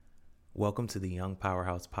Welcome to the Young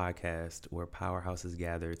Powerhouse podcast, where powerhouses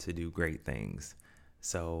gather to do great things.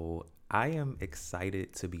 So, I am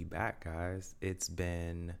excited to be back, guys. It's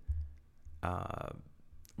been uh,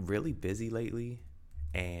 really busy lately,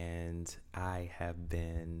 and I have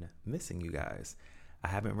been missing you guys. I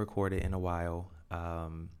haven't recorded in a while,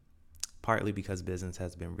 partly because business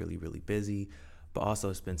has been really, really busy, but also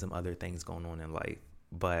it's been some other things going on in life.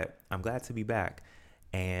 But I'm glad to be back.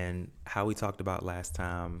 And how we talked about last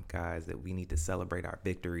time, guys, that we need to celebrate our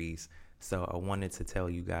victories. So I wanted to tell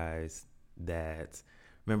you guys that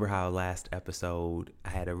remember how last episode I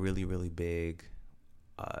had a really, really big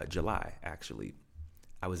July, actually.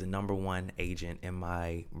 I was a number one agent in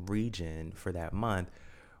my region for that month.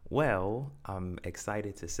 Well, I'm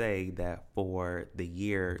excited to say that for the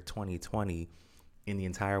year 2020, in the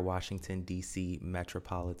entire Washington, D.C.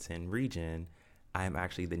 metropolitan region, I am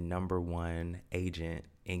actually the number one agent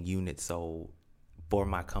in units sold for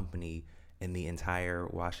my company in the entire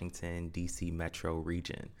Washington, D.C. metro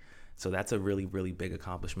region. So that's a really, really big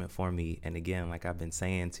accomplishment for me. And again, like I've been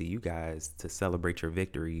saying to you guys, to celebrate your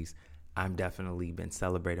victories, I'm definitely been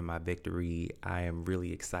celebrating my victory. I am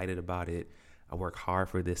really excited about it. I work hard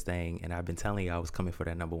for this thing, and I've been telling you I was coming for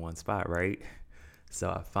that number one spot, right? So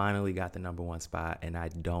I finally got the number one spot, and I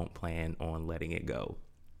don't plan on letting it go.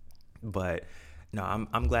 But no,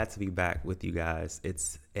 I'm glad to be back with you guys.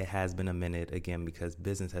 It has been a minute again because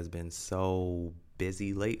business has been so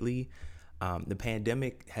busy lately. The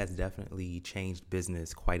pandemic has definitely changed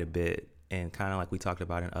business quite a bit, and kind of like we talked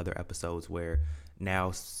about in other episodes, where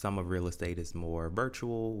now some of real estate is more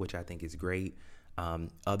virtual, which I think is great.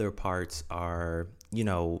 Other parts are,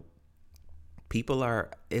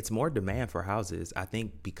 it's more demand for houses. I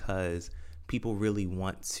think because people really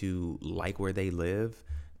want to like where they live,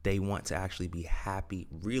 they want to actually be happy,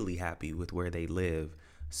 really happy with where they live.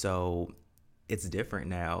 So it's different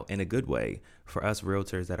now in a good way. For us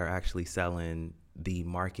realtors that are actually selling, the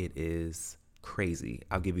market is crazy.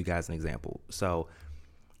 I'll give you guys an example. So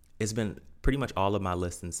it's been pretty much all of my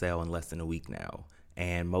listings sell in less than a week now,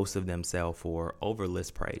 and most of them sell for over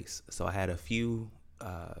list price. So I had a few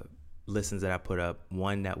listings that I put up.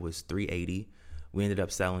 One that was 380, we ended up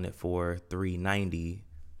selling it for 390,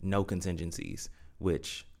 no contingencies,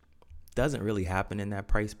 which doesn't really happen in that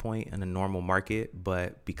price point in a normal market,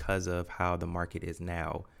 but because of how the market is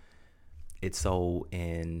now, it sold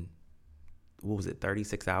in, what was it,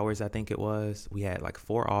 36 hours, I think it was. We had like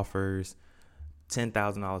 4 offers,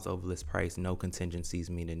 $10,000 over list price, no contingencies,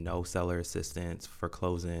 meaning no seller assistance for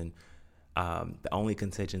closing. The only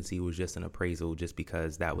contingency was just an appraisal, just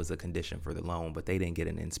because that was a condition for the loan, but they didn't get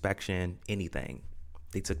an inspection, anything.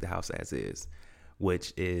 They took the house as is,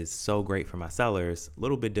 which is so great for my sellers. A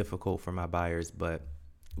little bit difficult for my buyers, but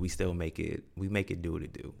we still make it. We make it do what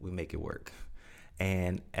it do. We make it work.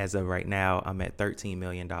 And as of right now, I'm at $13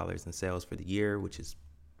 million in sales for the year, which is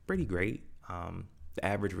pretty great. The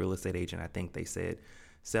average real estate agent, I think they said,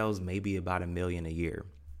 sells maybe about $1 million a year.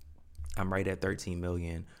 I'm right at 13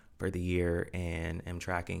 million for the year, and am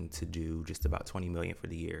tracking to do just about 20 million for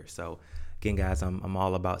the year. So again, guys, I'm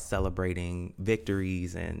all about celebrating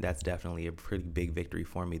victories, and that's definitely a pretty big victory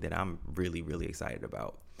for me that I'm really, really excited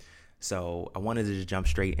about. So I wanted to just jump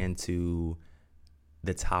straight into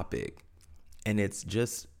the topic, and it's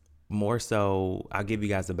just more so, I'll give you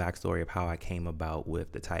guys the backstory of how I came about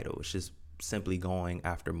with the title. It's just simply going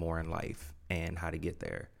after more in life and how to get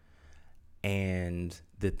there. And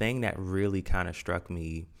the thing that really kind of struck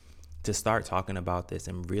me to start talking about this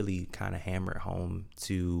and really kind of hammer it home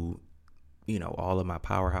to, all of my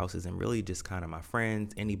powerhouses and really just kind of my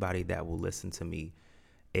friends, anybody that will listen to me,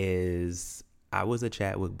 is I was a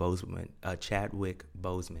Chadwick Boseman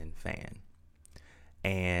fan.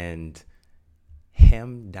 And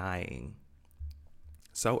him dying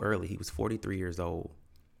so early, he was 43 years old,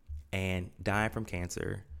 and dying from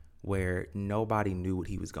cancer, where nobody knew what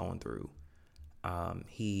he was going through.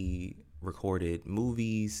 He recorded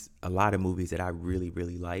movies, a lot of movies that I really,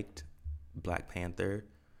 really liked. Black Panther,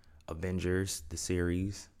 Avengers, the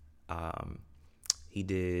series. He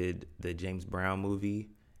did the James Brown movie.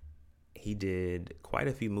 He did quite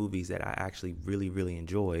a few movies that I actually really, really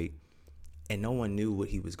enjoyed. And no one knew what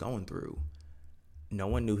he was going through. No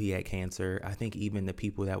one knew he had cancer. I think even the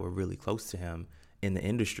people that were really close to him in the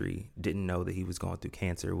industry didn't know that he was going through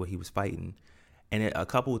cancer, what he was fighting. And a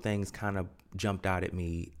couple of things kind of jumped out at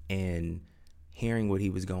me in hearing what he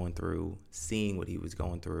was going through, seeing what he was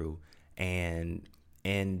going through, and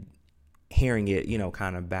hearing it,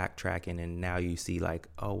 kind of backtracking. And now you see like,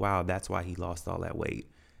 oh, wow, that's why he lost all that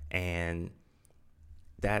weight. And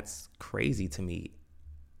that's crazy to me.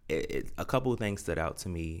 A couple of things stood out to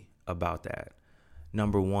me about that.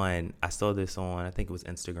 Number one, I saw this on, I think it was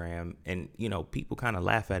Instagram, and people kind of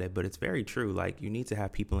laugh at it, but it's very true. Like, you need to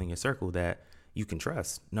have people in your circle that you can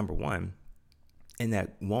trust, number one, and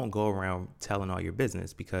that won't go around telling all your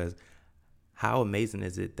business, because how amazing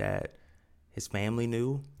is it that his family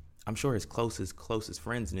knew? I'm sure his closest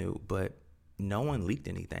friends knew, but no one leaked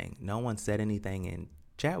anything. No one said anything. And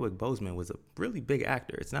Chadwick Boseman was a really big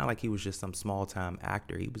actor. It's not like he was just some small time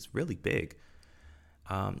actor. He was really big,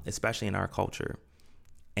 especially in our culture.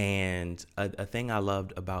 And a thing I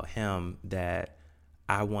loved about him that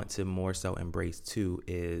I want to more so embrace too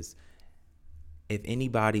is, if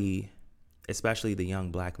anybody, especially the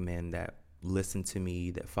young black men that listen to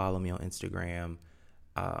me, that follow me on Instagram,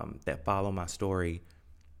 that follow my story,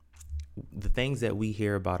 the things that we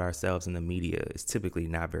hear about ourselves in the media is typically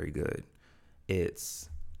not very good. It's,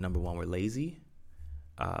 number one, we're lazy.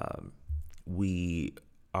 We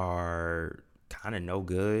are kind of no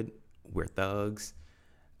good. We're thugs.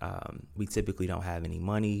 We typically don't have any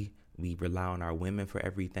money. We rely on our women for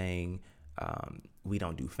everything. We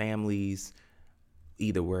don't do families.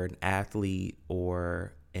 Either we're an athlete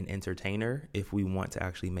or an entertainer if we want to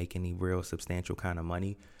actually make any real substantial kind of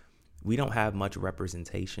money. We don't have much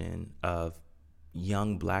representation of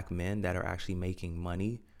young black men that are actually making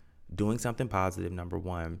money, doing something positive, number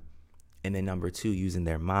one, and then number two, using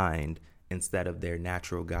their mind instead of their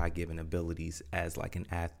natural God-given abilities as like an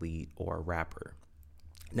athlete or a rapper.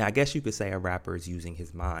 Now, I guess you could say a rapper is using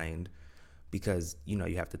his mind because, you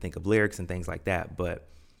have to think of lyrics and things like that. But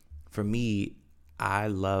for me, I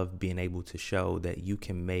love being able to show that you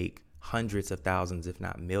can make hundreds of thousands, if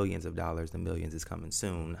not millions of dollars. The millions is coming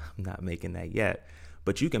soon. I'm not making that yet.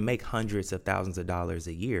 But you can make hundreds of thousands of dollars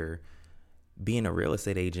a year being a real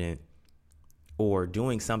estate agent or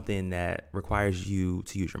doing something that requires you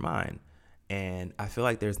to use your mind. And I feel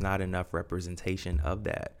like there's not enough representation of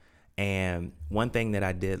that. And one thing that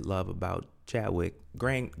I did love about Chadwick,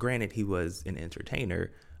 granted he was an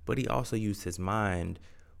entertainer, but he also used his mind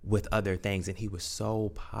with other things, and he was so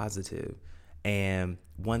positive. And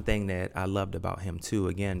one thing that I loved about him too,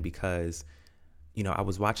 again, because, I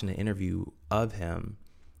was watching an interview of him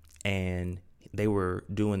and they were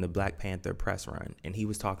doing the Black Panther press run, and he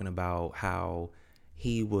was talking about how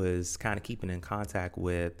he was kind of keeping in contact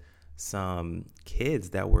with some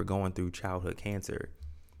kids that were going through childhood cancer.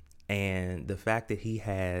 And the fact that he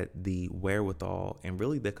had the wherewithal and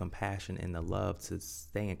really the compassion and the love to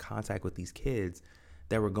stay in contact with these kids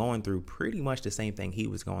that were going through pretty much the same thing he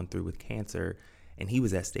was going through with cancer, and he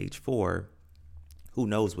was at stage 4. Who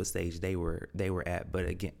knows what stage they were at? But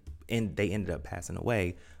again, and they ended up passing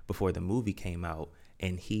away before the movie came out,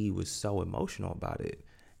 and he was so emotional about it.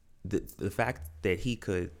 The fact that he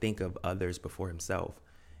could think of others before himself,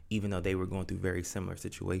 even though they were going through very similar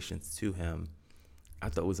situations to him, I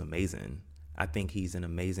thought was amazing. I think he's an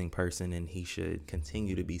amazing person, and he should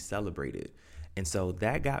continue to be celebrated. And so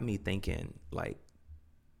that got me thinking, like,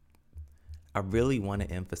 I really want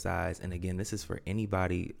to emphasize, and again, this is for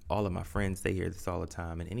anybody, all of my friends, they hear this all the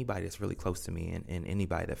time, and anybody that's really close to me and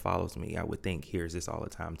anybody that follows me, I would think hears this all the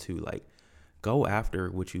time too. Like, go after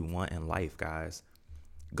what you want in life, guys.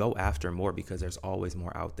 Go after more, because there's always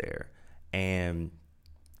more out there. And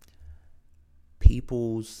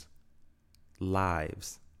people's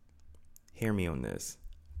lives, hear me on this,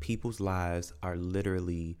 people's lives are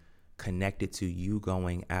literally connected to you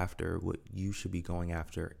going after what you should be going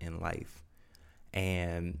after in life.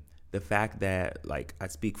 And the fact that, like, I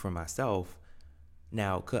speak for myself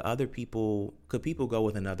now, could people go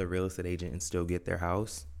with another real estate agent and still get their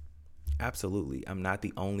house? Absolutely. I'm not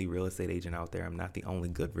the only real estate agent out there. I'm not the only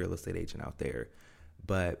good real estate agent out there.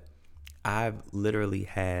 But I've literally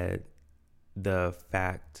had the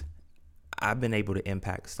fact I've been able to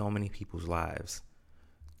impact so many people's lives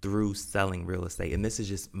through selling real estate. And this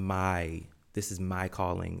is my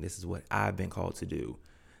calling. This is what I've been called to do.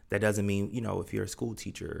 That doesn't mean, if you're a school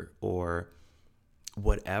teacher or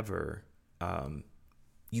whatever,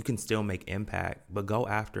 you can still make impact, but go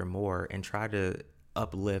after more and try to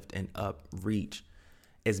uplift and upreach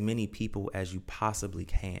as many people as you possibly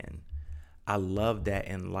can. I love that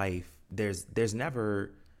in life. There's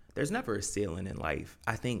never a ceiling in life.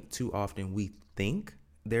 I think too often we think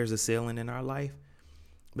there's a ceiling in our life,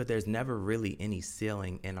 but there's never really any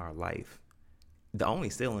ceiling in our life. The only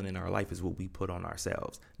ceiling in our life is what we put on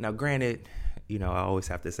ourselves. Now, granted, I always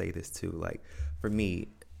have to say this too. Like, for me,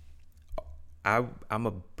 I'm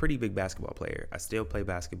a pretty big basketball player. I still play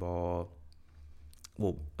basketball.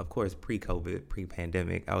 Well, of course, pre-COVID,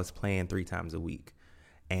 pre-pandemic, I was playing 3 times a week,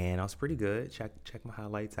 and I was pretty good. Check my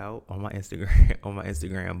highlights out on my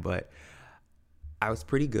Instagram. But I was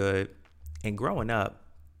pretty good. And growing up,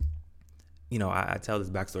 I tell this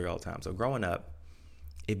backstory all the time. So growing up,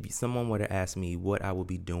 if someone were to ask me what I would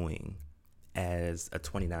be doing as a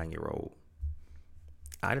 29-year-old,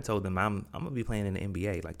 I'd have told them I'm gonna be playing in the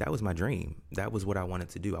NBA. Like, that was my dream. That was what I wanted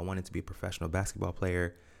to do. I wanted to be a professional basketball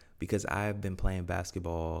player because I've been playing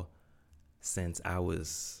basketball since I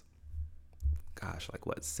was, like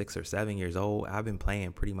 6 or 7 years old. I've been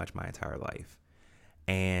playing pretty much my entire life.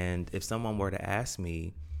 And if someone were to ask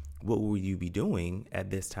me, what will you be doing at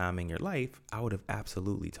this time in your life? I would have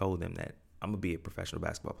absolutely told them that I'm going to be a professional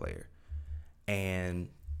basketball player. And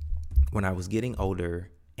when I was getting older,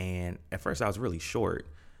 and at first I was really short.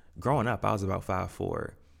 Growing up, I was about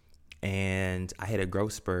 5'4". And I hit a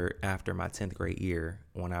growth spurt after my 10th grade year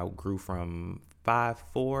when I grew from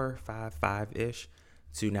 5'4", 5'5"-ish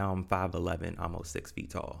to now I'm 5'11", almost 6 feet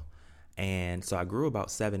tall. And so I grew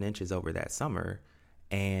about 7 inches over that summer.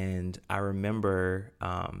 And I remember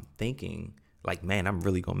thinking, like, man, I'm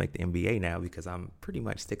really going to make the NBA now because I'm pretty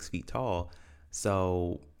much 6 feet tall.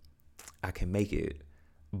 So I can make it.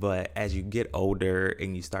 But as you get older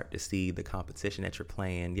and you start to see the competition that you're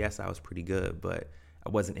playing, yes, I was pretty good, but I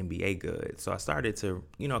wasn't NBA good. So I started to,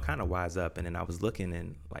 kind of wise up. And then I was looking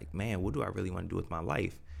and like, man, what do I really want to do with my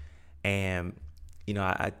life? And,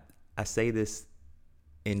 I say this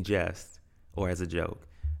in jest or as a joke,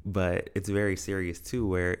 but it's very serious too,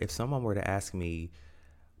 where if someone were to ask me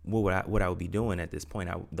what I would be doing at this point,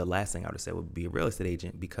 the last thing I would have said would be a real estate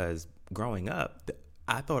agent, because growing up,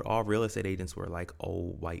 I thought all real estate agents were like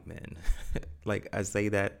old white men. Like, I say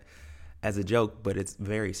that as a joke, but it's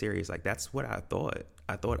very serious. Like, that's what I thought.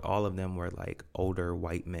 I thought all of them were like older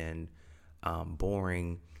white men,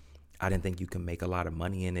 boring. I didn't think you could make a lot of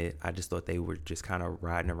money in it. I just thought they were just kind of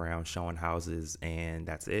riding around showing houses and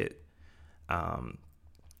that's it. And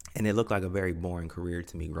it looked like a very boring career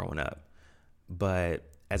to me growing up. But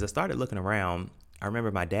as I started looking around, I remember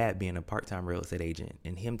my dad being a part-time real estate agent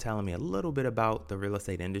and him telling me a little bit about the real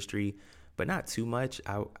estate industry, but not too much.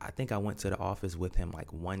 I think I went to the office with him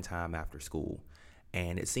like one time after school,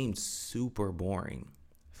 and it seemed super boring.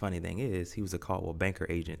 Funny thing is, he was a Caldwell Banker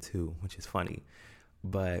agent too, which is funny.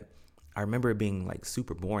 But I remember it being like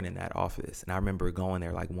super boring in that office. And I remember going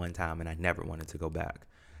there like one time and I never wanted to go back.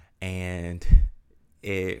 And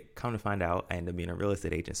it come to find out, I ended up being a real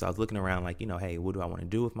estate agent. So I was looking around like, hey, what do I want to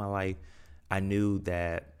do with my life? I knew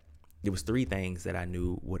that there was 3 things that I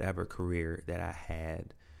knew whatever career that I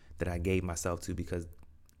had, that I gave myself to, because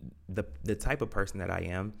the type of person that I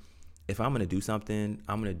am, if I'm going to do something,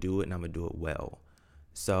 I'm going to do it and I'm going to do it well.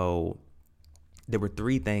 So there were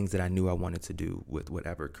 3 things that I knew I wanted to do with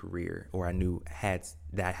whatever career, or I knew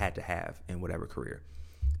that I had to have in whatever career.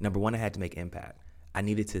 Number 1, I had to make impact. I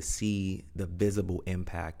needed to see the visible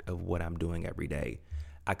impact of what I'm doing every day.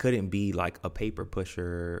 I couldn't be like a paper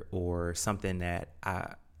pusher or something that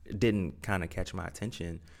I didn't kind of catch my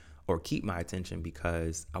attention or keep my attention,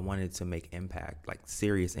 because I wanted to make impact, like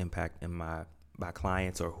serious impact in my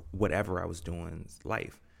clients or whatever I was doing in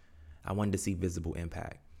life. I wanted to see visible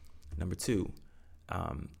impact. Number 2,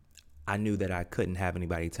 I knew that I couldn't have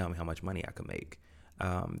anybody tell me how much money I could make.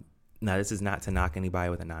 Now, this is not to knock anybody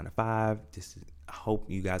with a 9-to-5. I hope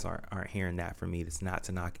you guys aren't hearing that from me. It's not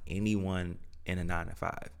to knock anyone in a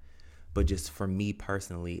 9-to-5. But just for me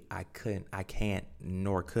personally, I can't,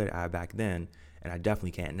 nor could I back then, and I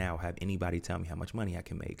definitely can't now, have anybody tell me how much money I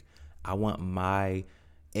can make. I want my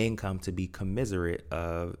income to be commensurate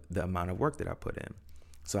of the amount of work that I put in.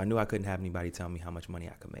 So I knew I couldn't have anybody tell me how much money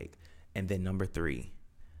I could make. And then number 3,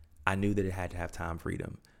 I knew that it had to have time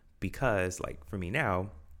freedom, because like for me now,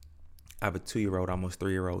 I have a 2-year-old, almost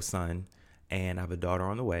 3-year-old son, and I have a daughter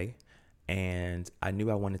on the way. And I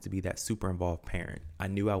knew I wanted to be that super involved parent. I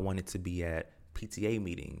knew I wanted to be at PTA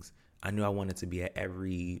meetings. I knew I wanted to be at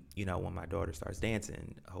every, when my daughter starts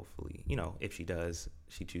dancing, hopefully, if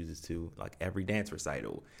she chooses to, like every dance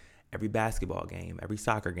recital, every basketball game, every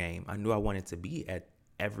soccer game. I knew I wanted to be at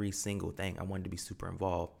every single thing. I wanted to be super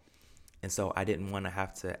involved. And so I didn't want to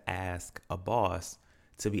have to ask a boss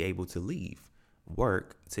to be able to leave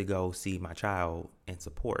work to go see my child and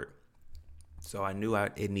support. So I knew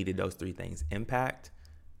it needed those 3 things. Impact.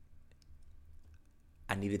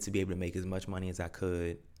 I needed to be able to make as much money as I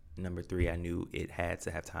could. Number 3, I knew it had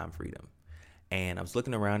to have time freedom. And I was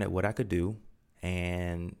looking around at what I could do,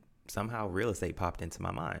 and somehow real estate popped into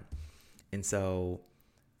my mind. And so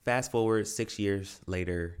fast forward 6 years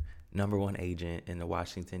later, number 1 agent in the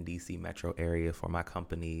Washington, D.C. metro area for my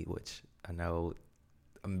company, which I know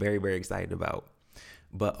I'm very, very excited about.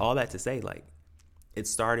 But all that to say, like, it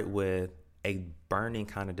started with a burning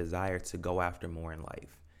kind of desire to go after more in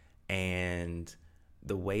life. And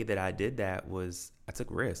the way that I did that was I took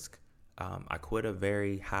risk. I quit a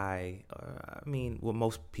very high, what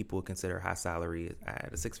most people would consider high salary. I had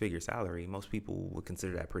a 6-figure salary. Most people would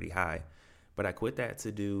consider that pretty high. But I quit that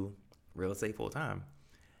to do real estate full time.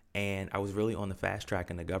 And I was really on the fast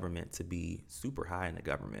track in the government to be super high in the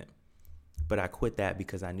government. But I quit that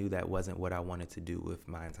because I knew that wasn't what I wanted to do with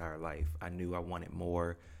my entire life. I knew I wanted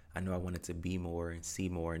more. I knew I wanted to be more and see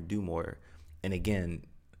more and do more. And again,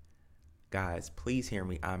 guys, please hear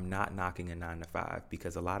me. I'm not knocking a 9 to 5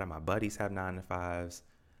 because a lot of my buddies have 9 to 5s.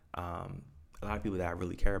 A lot of people that I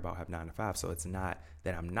really care about have 9 to 5. So it's not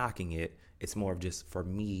that I'm knocking it. It's more of just for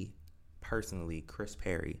me personally, Chris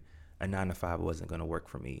Perry, a 9 to 5 wasn't going to work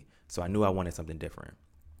for me. So I knew I wanted something different.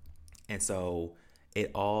 And so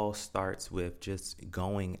it all starts with just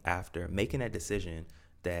going after, making that decision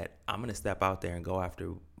that I'm going to step out there and go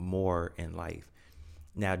after more in life.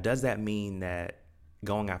 Now, does that mean that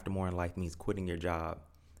going after more in life means quitting your job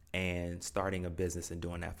and starting a business and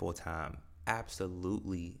doing that full time?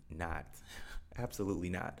 Absolutely not. Absolutely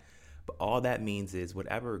not. But all that means is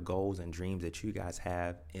whatever goals and dreams that you guys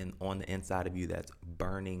have on the inside of you that's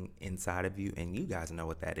burning inside of you, and you guys know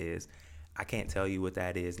what that is. I can't tell you what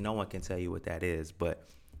that is. No one can tell you what that is. But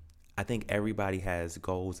I think everybody has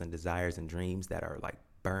goals and desires and dreams that are like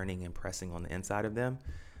burning and pressing on the inside of them.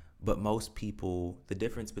 But most people, the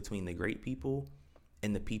difference between the great people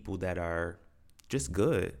and the people that are just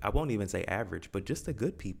good, I won't even say average, but just the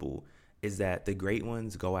good people, is that the great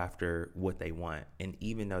ones go after what they want. And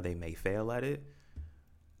even though they may fail at it,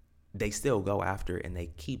 they still go after it and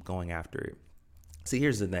they keep going after it. See,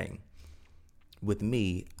 here's the thing. With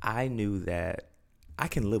me, I knew that I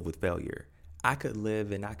can live with failure. I could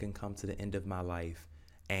live and I can come to the end of my life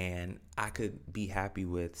and I could be happy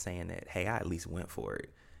with saying that, hey, I at least went for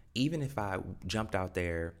it. Even if I jumped out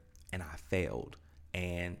there and I failed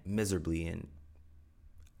and miserably and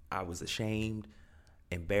I was ashamed,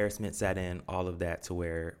 embarrassment set in, all of that, to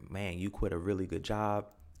where, man, you quit a really good job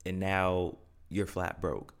and now you're flat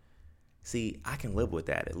broke. See, I can live with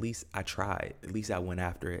that. At least I tried. At least I went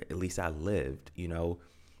after it. At least I lived, The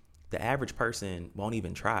average person won't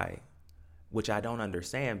even try, which I don't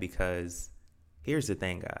understand, because here's the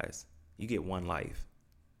thing, guys. You get one life.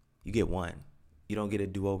 You get one. You don't get a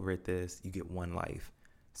do-over at this. You get one life.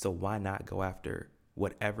 So why not go after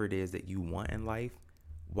whatever it is that you want in life?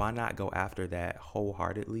 Why not go after that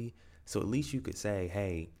wholeheartedly? So at least you could say,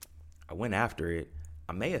 hey, I went after it.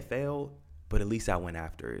 I may have failed, but at least I went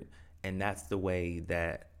after it. And that's the way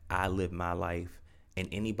that I live my life. And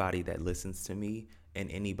anybody that listens to me and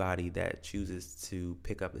anybody that chooses to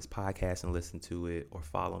pick up this podcast and listen to it or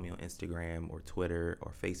follow me on Instagram or Twitter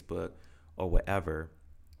or Facebook or whatever,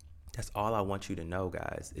 that's all I want you to know,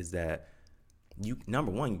 guys, is that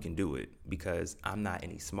number one, you can do it, because I'm not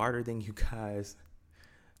any smarter than you guys.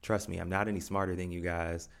 Trust me, I'm not any smarter than you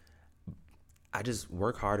guys. I just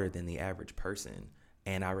work harder than the average person.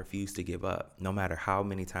 And I refuse to give up, no matter how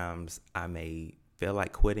many times I may feel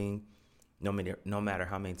like quitting, no matter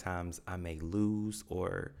how many times I may lose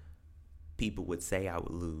or people would say I would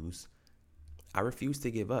lose. I refuse to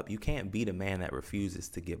give up. You can't beat a man that refuses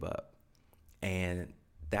to give up. And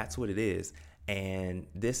that's what it is. And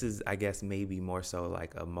this is, I guess, maybe more so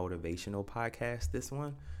like a motivational podcast, this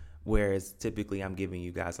one, whereas typically I'm giving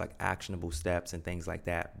you guys like actionable steps and things like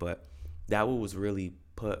that. But that was really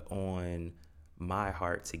put on my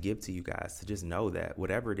heart to give to you guys, to just know that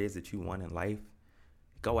whatever it is that you want in life,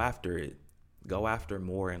 go after it. Go after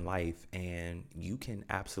more in life, and you can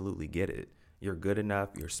absolutely get it. You're good enough.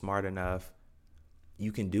 You're smart enough.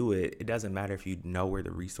 You can do it. It doesn't matter if you know where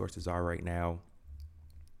the resources are right now.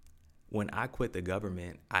 When I quit the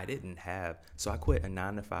government, I quit a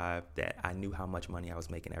 9 to 5 that I knew how much money I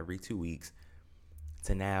was making every 2 weeks,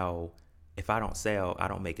 to now, if I don't sell, I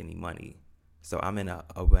don't make any money. So I'm in a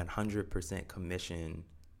 100% commission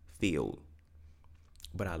field.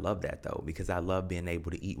 But I love that, though, because I love being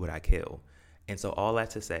able to eat what I kill. And so all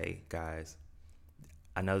that to say, guys,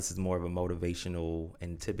 I know this is more of a motivational,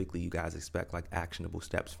 and typically you guys expect like actionable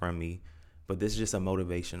steps from me, but this is just a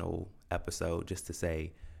motivational episode just to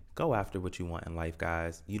say, go after what you want in life,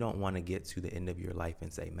 guys. You don't want to get to the end of your life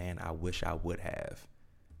and say, man, I wish I would have.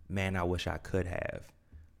 Man, I wish I could have.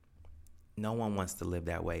 No one wants to live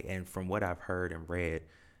that way. And from what I've heard and read,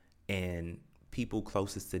 and people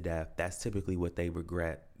closest to death, that's typically what they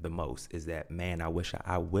regret the most, is that, man, I wish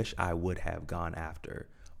I would have gone after,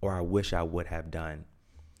 or I wish I would have done.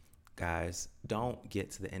 Guys, don't get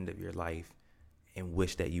to the end of your life and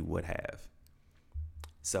wish that you would have.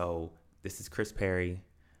 So this is Chris Perry.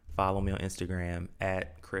 Follow me on Instagram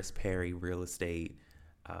at Chris Perry Real Estate.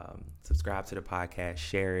 Subscribe to the podcast,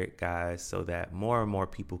 share it, guys, so that more and more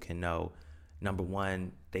people can know Number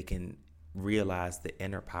one, they can realize the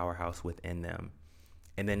inner powerhouse within them.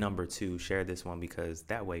 And then number two, share this one because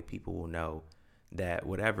that way people will know that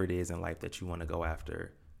whatever it is in life that you want to go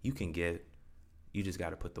after, you can get. You just got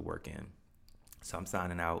to put the work in. So I'm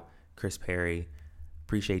signing out. Chris Perry.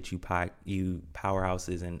 Appreciate you, you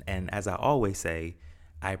powerhouses. And as I always say,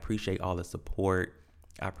 I appreciate all the support.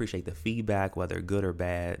 I appreciate the feedback, whether good or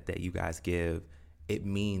bad, that you guys give. It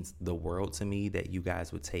means the world to me that you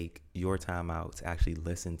guys would take your time out to actually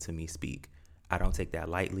listen to me speak. I don't take that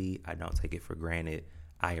lightly. I don't take it for granted.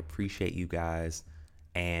 I appreciate you guys,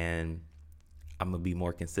 and I'm going to be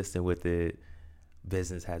more consistent with it.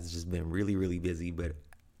 Business has just been really, really busy, but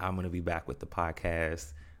I'm going to be back with the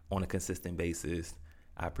podcast on a consistent basis.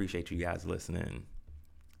 I appreciate you guys listening.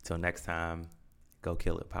 Till next time, go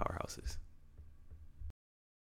kill it, powerhouses.